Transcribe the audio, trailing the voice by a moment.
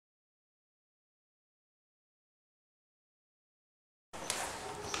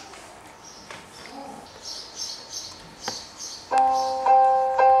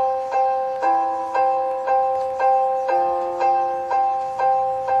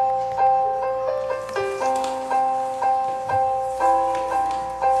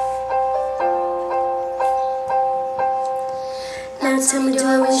tell me, do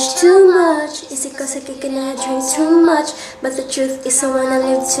I wish too much? Is it cause I kick and I drink too much? But the truth is I wanna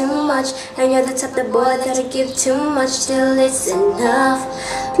live too much, and you're the type of boy that I give too much till it's enough.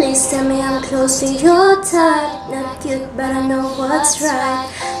 Please tell me I'm close to your type. Not cute, but I know what's right.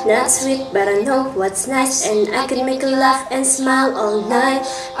 Not sweet, but I know what's nice. And I can make you laugh and smile all night.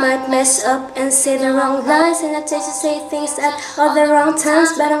 Might mess up and say the wrong lines, and I tend to say things at all the wrong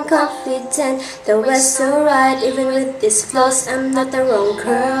times. But I'm confident that we're so right. Even with these flaws, I'm not the wrong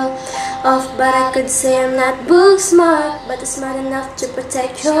girl off. But I could say I'm not book smart, but I'm smart enough to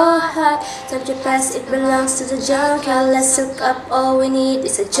protect your heart. Time to pass, it belongs to the junkyard. Let's hook up, all we need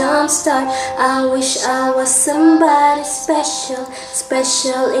is a jump start. I wish I was somebody special,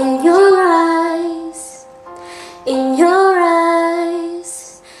 special in your eyes, in your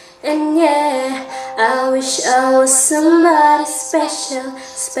eyes. And yeah, I wish I was somebody special,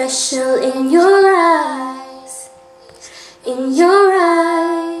 special in your eyes, in your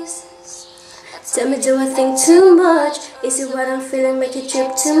eyes. Tell me, do I think too much? Is it what I'm feeling make you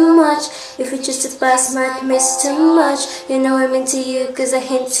trip too much? If you choose to pass, might miss too much. You know I'm into you cause I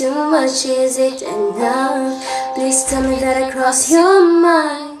hint too much. Is it enough? Please tell me that I cross your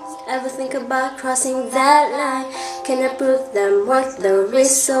mind. Ever think about crossing that line? Can I prove that I'm worth the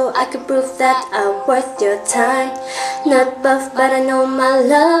risk, so I can prove that I'm worth your time? Not buff, but I know my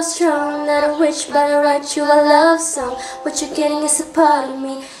love's strong. Not a witch, but I write you a love song. What you're getting is a part of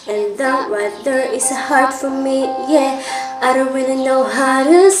me, and that right there is a heart for me. Yeah, I don't really know how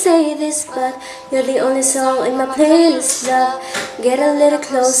to say this, but you're the only song in my playlist, love. Get a little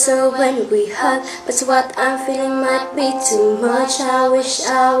closer when we hug, but what I'm feeling might be too much. I wish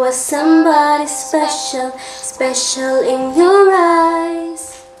I was somebody special, special in your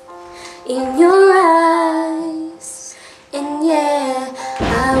eyes, in your eyes. And yeah,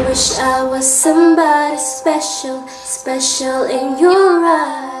 I wish I was somebody special, special in your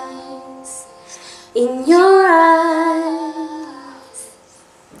eyes, in your eyes.